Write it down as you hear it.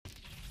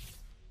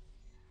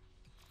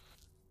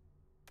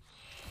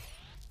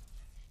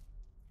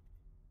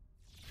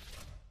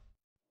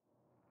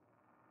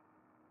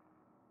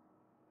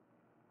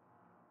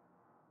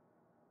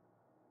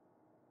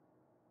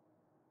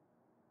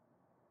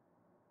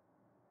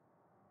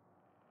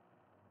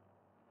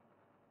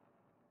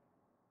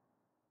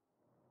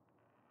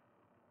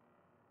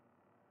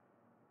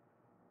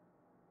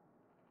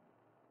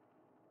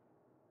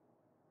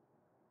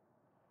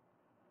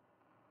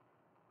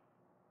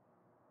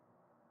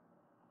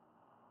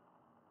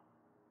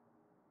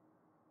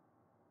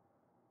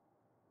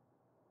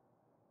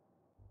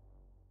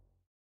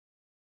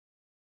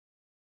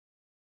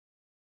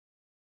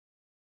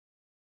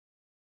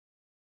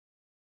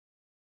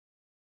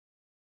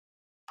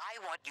I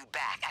want you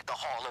back at the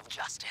Hall of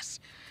Justice.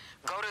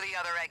 Go to the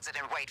other exit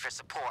and wait for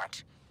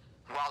support.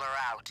 Waller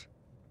out.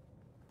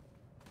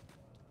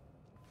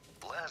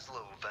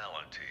 Laszlo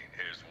Valentine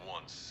is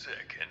one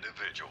sick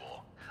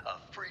individual. A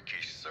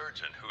freakish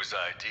surgeon whose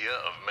idea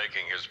of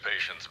making his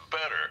patients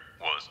better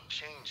was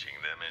changing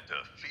them into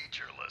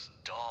featureless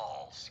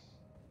dolls.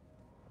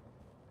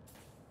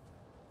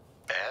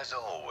 As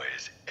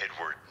always,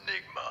 Edward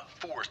Nygma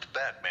forced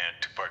Batman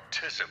to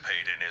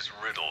participate in his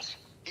riddles,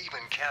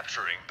 even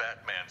capturing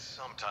Batman's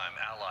sometime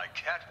ally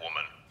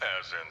Catwoman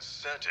as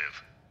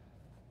incentive.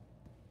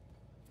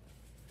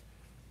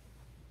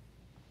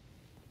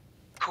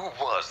 Who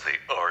was the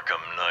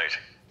Arkham Knight?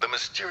 The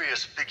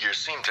mysterious figure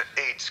seemed to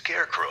aid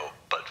Scarecrow,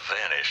 but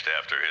vanished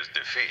after his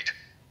defeat.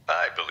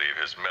 I believe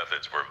his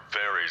methods were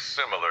very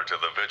similar to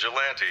the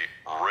vigilante,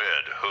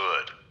 Red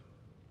Hood.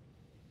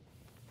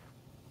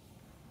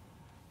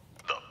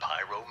 The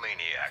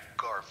pyromaniac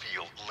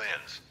Garfield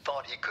Lynns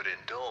thought he could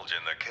indulge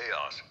in the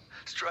chaos,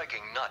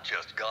 striking not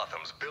just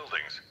Gotham's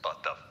buildings,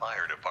 but the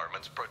fire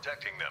departments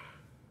protecting them.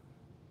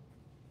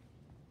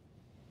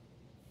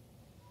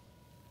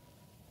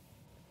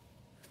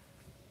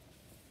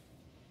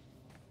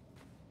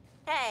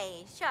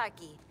 Hey,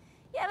 Sharky.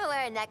 You ever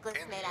wear a necklace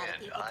In made the out of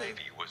end, people too?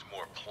 Ivy was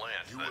more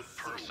plant You than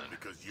assume person.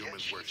 because Yet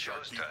humans she were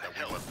chose Sharky to that we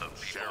help must the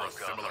people share a of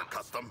similar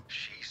Gotham. custom?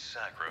 She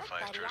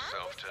sacrificed Look, buddy,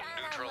 herself I'm to just trying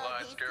to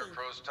neutralize love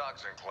Scarecrow's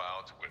toxin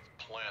clouds with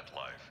plant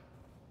life.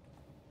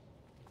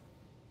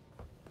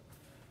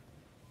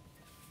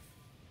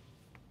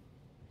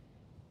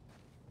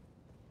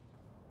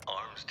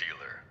 Arms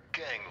dealer,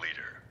 gang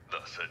leader,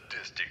 the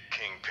sadistic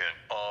kingpin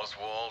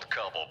Oswald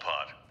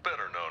Cobblepot,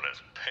 better known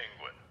as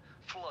Penguin,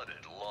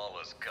 flooded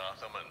lawless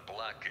Gotham and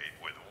Blackgate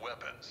with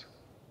weapons.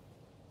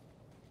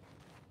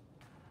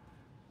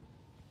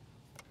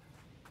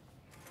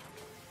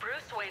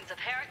 Bruce Wayne's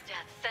apparent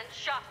death sent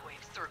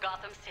shockwaves through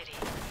Gotham City.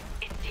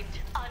 It seemed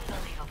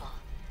unbelievable.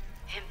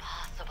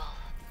 Impossible.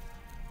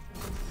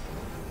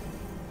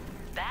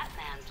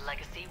 Batman's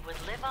legacy would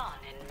live on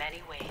in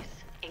many ways,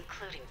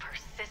 including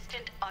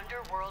persistent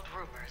underworld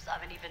rumors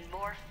of an even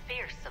more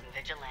fearsome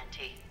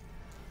vigilante.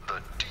 The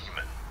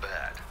Demon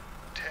Bat,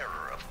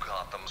 terror of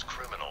Gotham's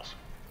criminals.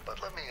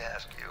 But let me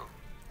ask you,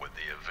 would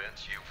the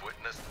events you've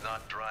witnessed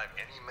not drive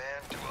any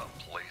man to a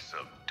place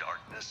of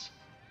darkness?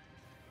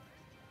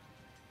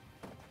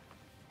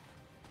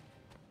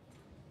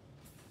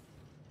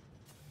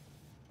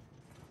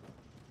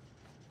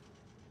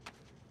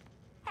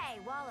 Hey,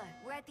 Waller,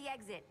 we're at the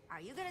exit.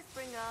 Are you gonna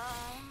spring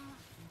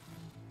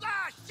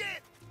Ah,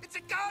 shit! It's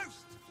a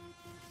ghost!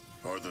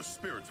 Are the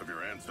spirits of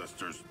your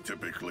ancestors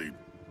typically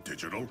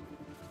digital?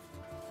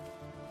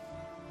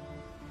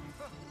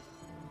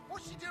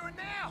 What's she doing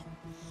now?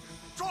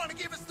 Trying to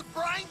give us the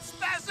brain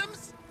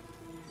spasms?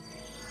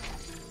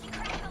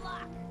 Crack the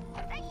lock!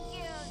 Thank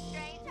you,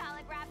 strange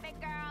holographic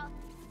girl.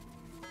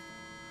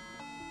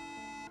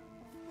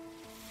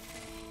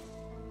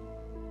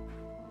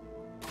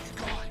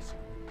 You guys,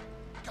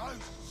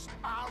 ghosts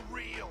are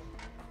real.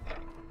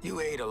 You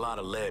ate a lot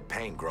of lead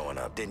paint growing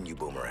up, didn't you,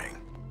 Boomerang?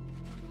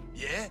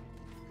 Yeah?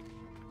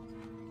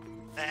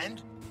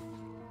 And?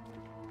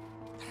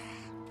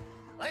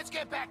 Let's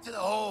get back to the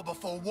hall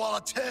before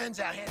Waller turns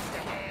our heads to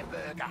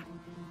hamburger.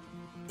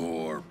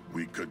 Or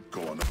we could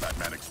go on the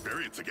Batman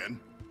experience again.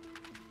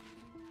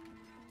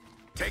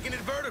 Taking it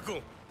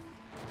vertical.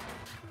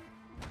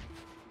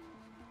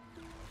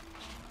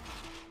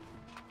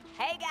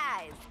 Hey,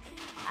 guys.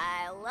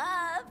 I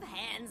love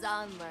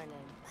hands-on learning,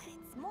 but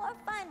it's more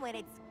fun when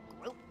it's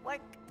group work.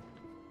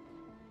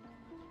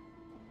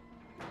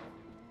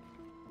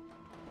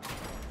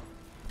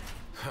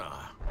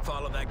 Huh.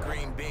 Follow that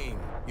green beam.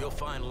 You'll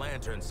find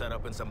lanterns set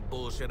up in some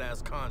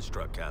bullshit-ass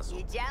construct castle.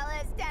 You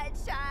jealous,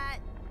 Deadshot?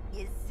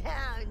 You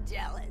sound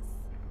jealous.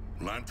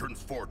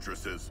 Lantern's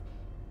fortress is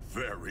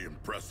very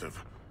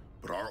impressive,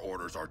 but our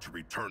orders are to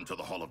return to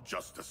the Hall of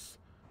Justice,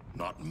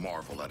 not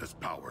marvel at his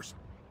powers.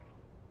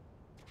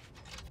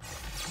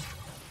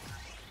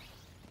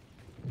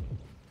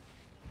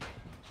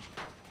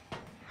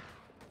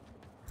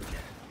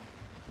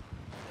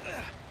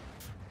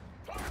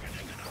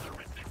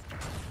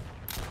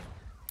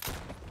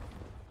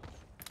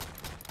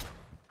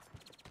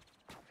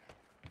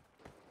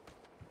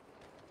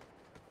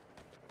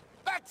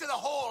 Back to the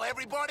hall,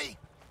 everybody!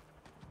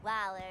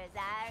 Waller's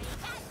already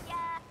got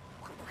ya.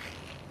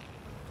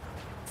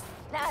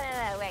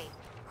 No, wait.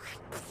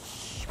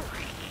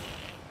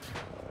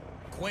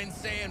 Quinn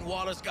saying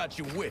Wallace got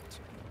you whipped.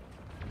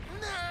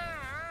 Nah!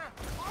 I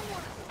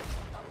want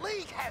what the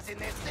League has in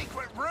their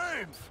secret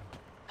room!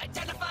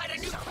 Identified a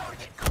new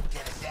target could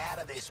get us out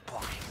of this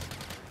place.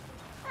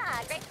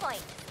 Ah, great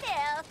point.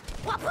 Still.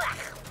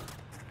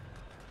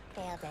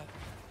 Failed it.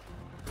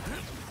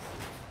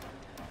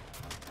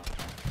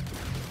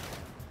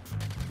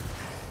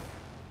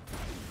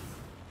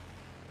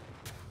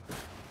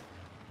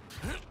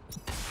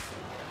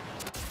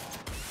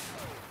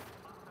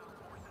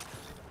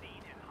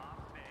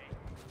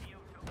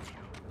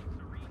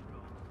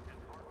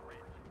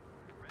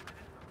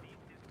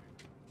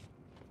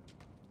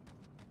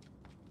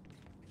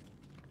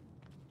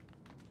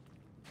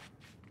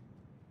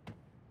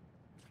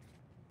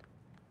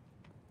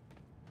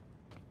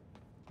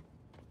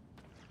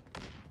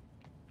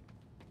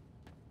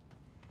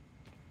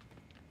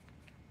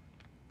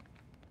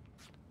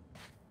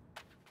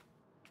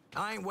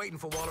 I ain't waiting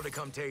for Waller to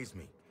come tase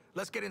me.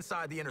 Let's get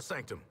inside the inner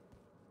sanctum.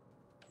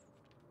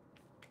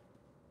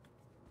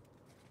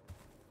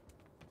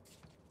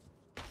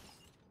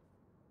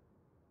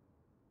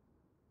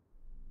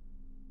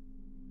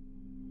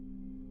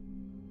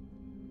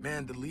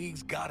 Man, the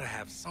League's gotta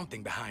have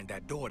something behind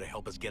that door to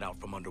help us get out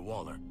from under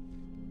Waller.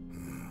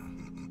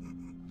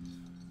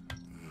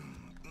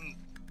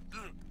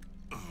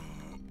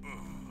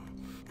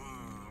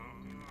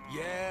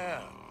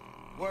 Yeah,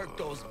 work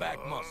those back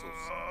muscles.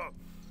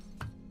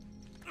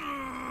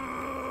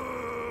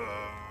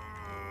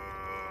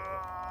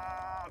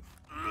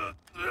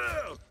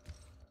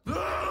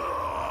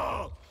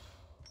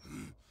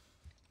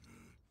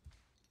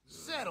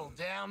 Settle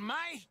down,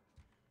 mate.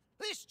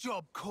 This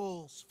job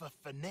calls for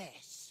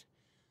finesse.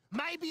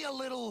 Maybe a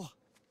little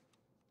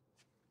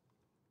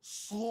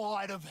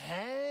sleight of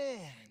hand.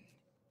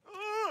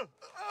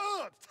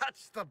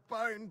 Touch the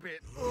bone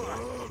bit.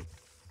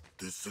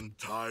 This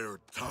entire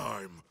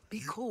time...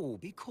 Be cool,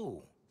 be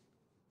cool.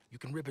 You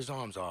can rip his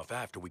arms off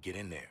after we get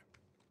in there.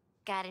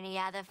 Got any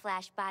other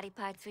Flash body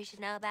parts we should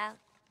know about?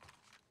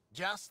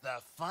 Just the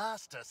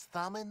fastest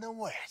thumb in the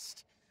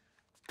West.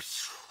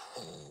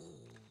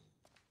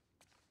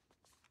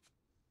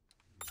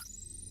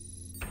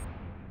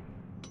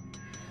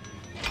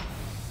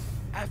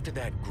 After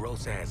that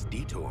gross-ass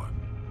detour,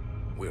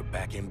 we're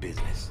back in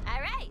business.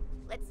 All right,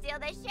 let's steal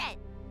this shit.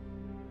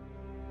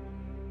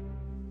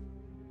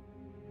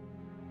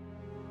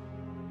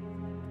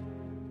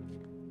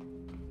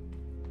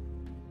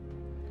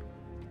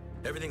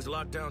 Everything's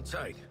locked down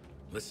tight.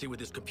 Let's see what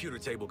this computer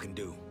table can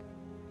do.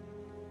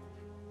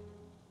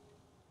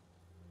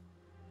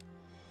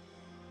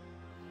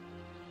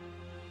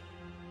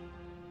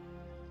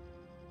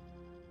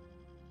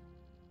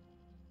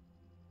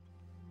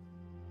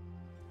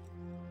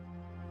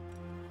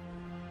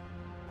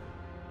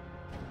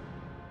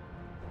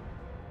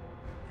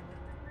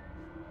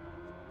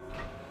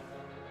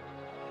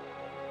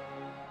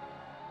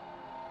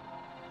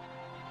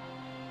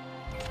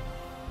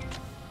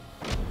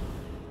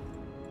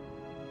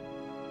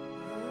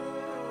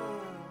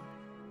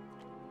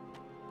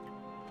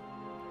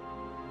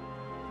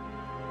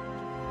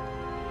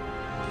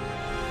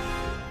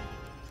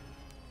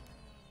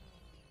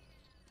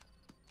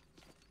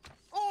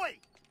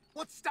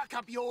 What's stuck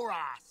up your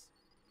ass?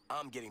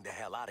 I'm getting the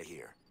hell out of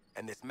here,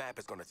 and this map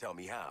is gonna tell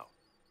me how.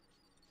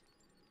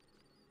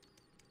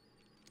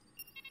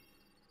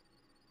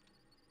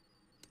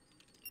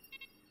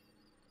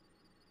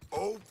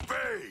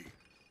 Obey!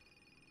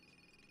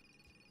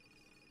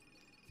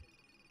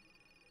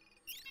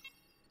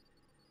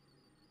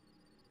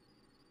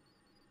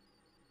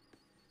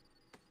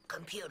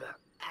 Computer,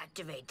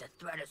 activate the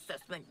threat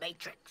assessment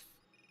matrix.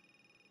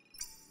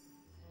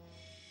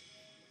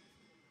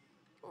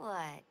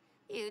 What?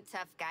 You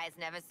tough guys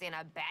never seen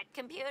a bat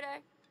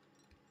computer?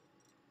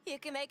 You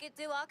can make it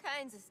do all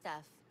kinds of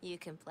stuff. You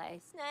can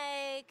play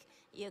Snake,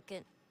 you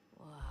can...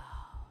 Whoa.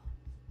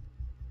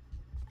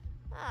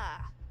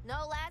 Ah,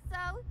 no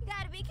lasso? You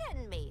gotta be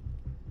kidding me.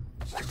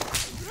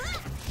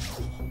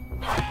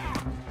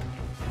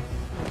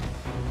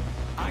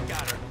 I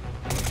got her.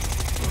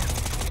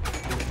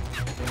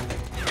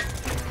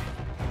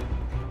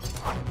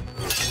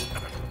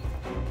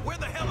 Where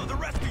the hell are the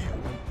rest of you?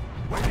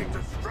 Waiting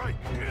to strike!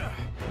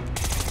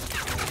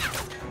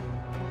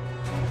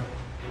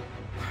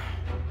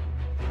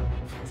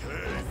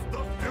 Taste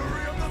the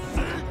fury of the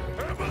sea,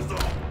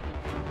 Amazon!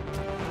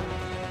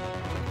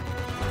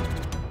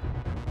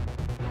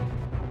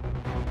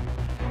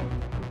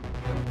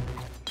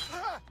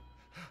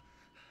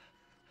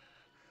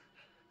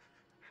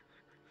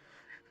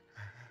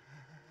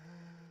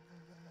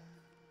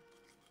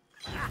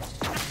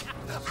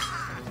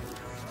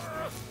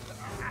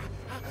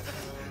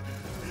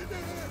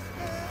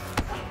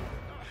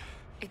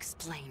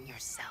 Explain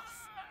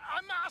yourself.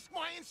 I mask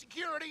my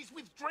insecurities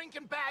with drink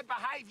and bad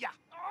behavior.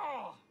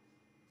 Oh.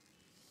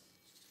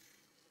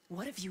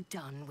 What have you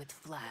done with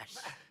Flash?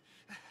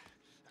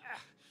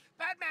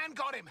 Batman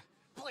got him.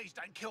 Please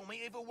don't kill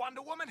me, evil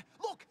Wonder Woman.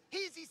 Look,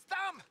 here's his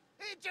thumb.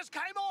 It just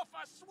came off,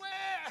 I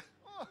swear.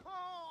 Step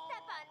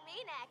on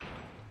me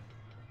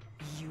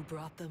next. You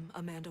brought them,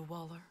 Amanda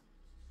Waller?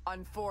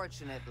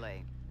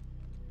 Unfortunately.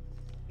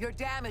 You're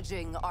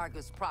damaging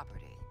Argus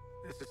property.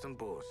 This is some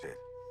bullshit.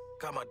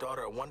 Got my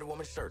daughter a Wonder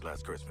Woman shirt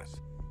last Christmas.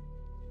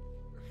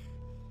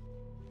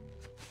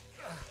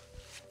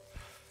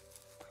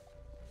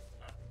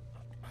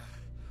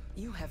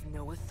 You have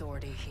no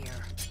authority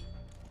here.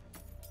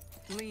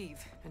 Leave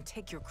and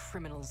take your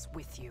criminals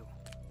with you.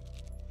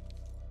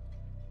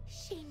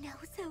 She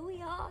knows who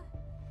we are.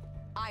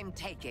 I'm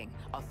taking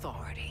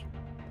authority.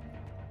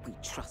 We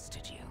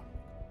trusted you.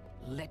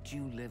 Let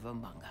you live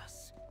among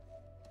us.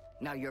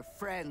 Now your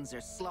friends are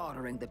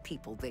slaughtering the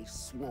people they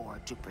swore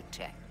to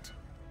protect.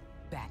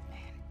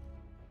 Batman,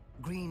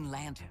 Green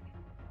Lantern,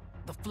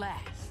 the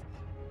Flash,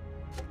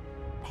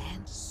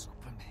 and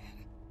Superman.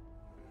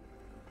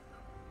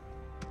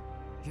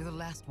 You're the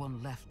last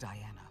one left,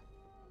 Diana.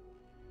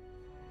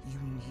 You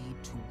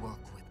need to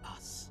work with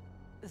us.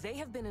 They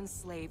have been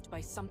enslaved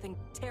by something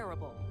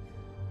terrible.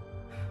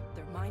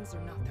 Their minds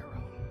are not their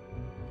own.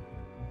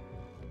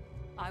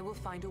 I will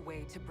find a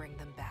way to bring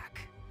them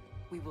back.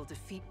 We will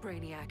defeat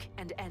Brainiac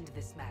and end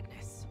this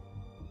madness.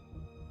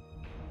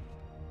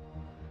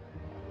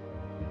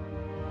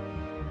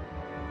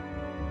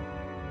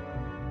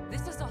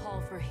 This is a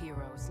hall for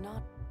heroes,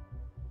 not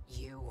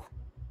you.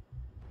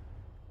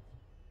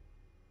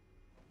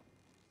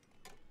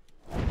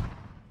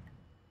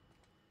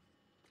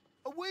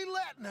 Are we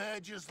letting her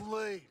just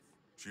leave?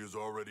 She is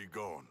already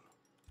gone.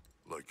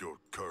 Like your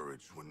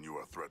courage when you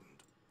are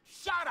threatened.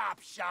 Shut up,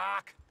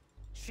 Shark!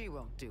 She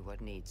won't do what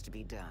needs to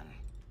be done.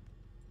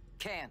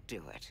 Can't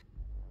do it.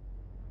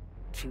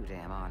 Too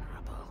damn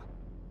honorable.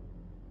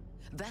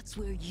 That's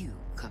where you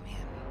come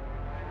in.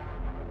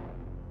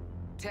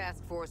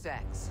 Task Force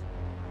X,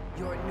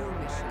 your new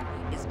mission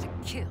is to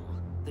kill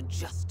the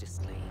Justice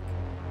League.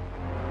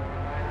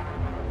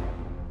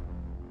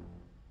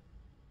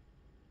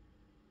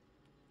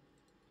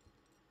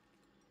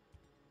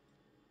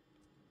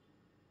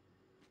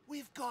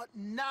 We've got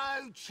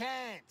no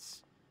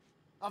chance.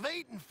 I've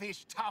eaten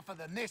fish tougher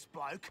than this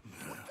bloke.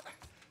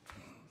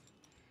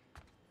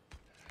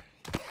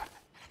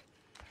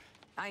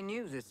 I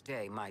knew this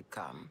day might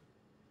come.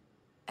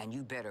 And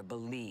you better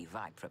believe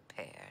I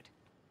prepared.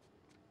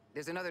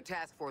 There's another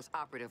task force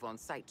operative on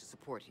site to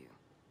support you.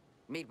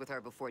 Meet with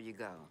her before you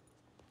go.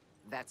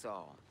 That's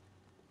all.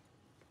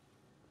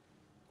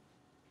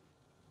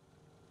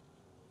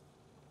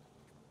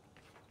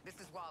 This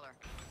is Waller.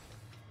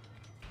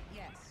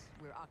 Yes,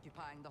 we're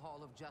occupying the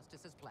Hall of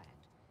Justice as planned.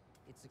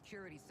 Its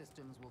security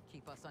systems will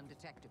keep us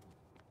undetectable.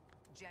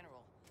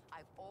 General,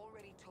 I've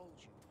already told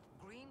you,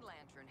 Green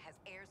Lantern has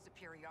air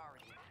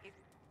superiority. If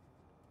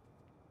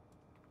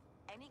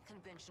any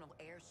conventional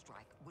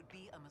airstrike would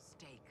be a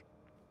mistake.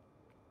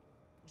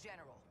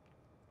 General,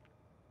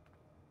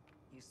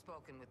 you've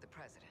spoken with the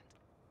President.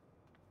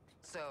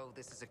 So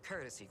this is a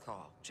courtesy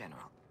call,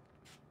 General.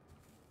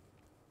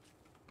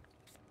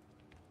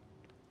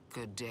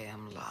 Good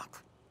damn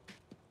luck.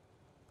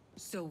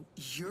 So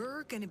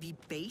you're gonna be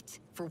bait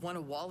for one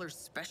of Waller's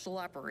special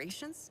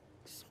operations?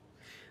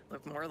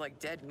 Look more like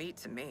dead meat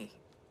to me.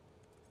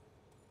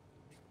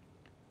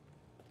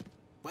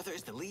 Whether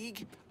it's the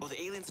League or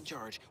the aliens in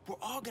charge, we're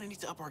all gonna need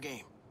to up our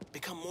game.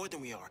 Become more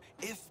than we are,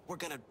 if we're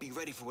gonna be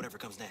ready for whatever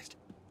comes next.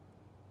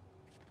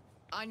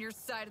 On your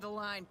side of the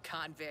line,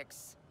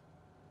 convicts.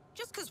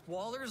 Just 'cause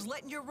Waller's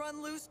letting you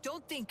run loose,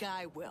 don't think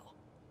I will.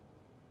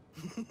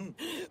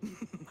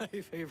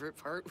 My favorite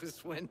part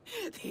was when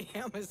the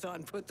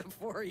Amazon put the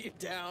four of you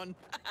down.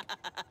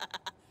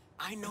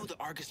 I know the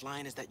Argus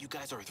line is that you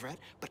guys are a threat,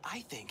 but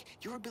I think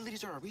your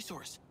abilities are a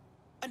resource.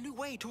 A new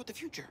way toward the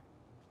future.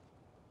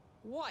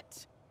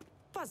 What?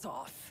 Buzz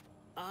off.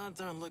 Odds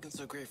aren't looking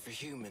so great for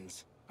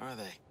humans, are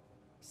they?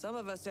 Some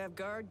of us have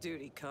guard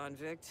duty,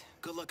 convict.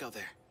 Good luck out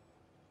there.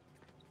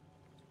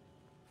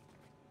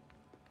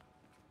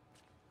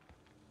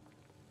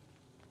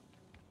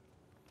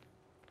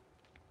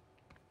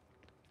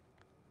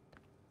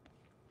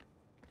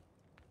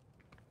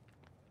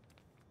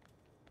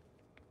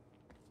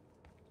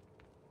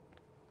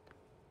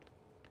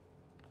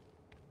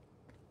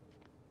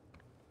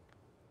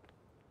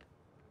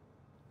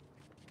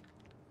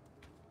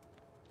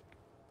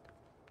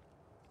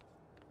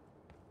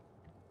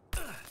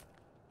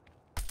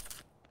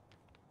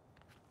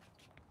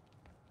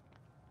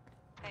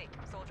 Hey,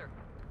 soldier.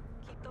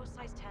 Keep those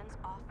size 10s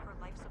off her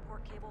life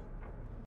support cable.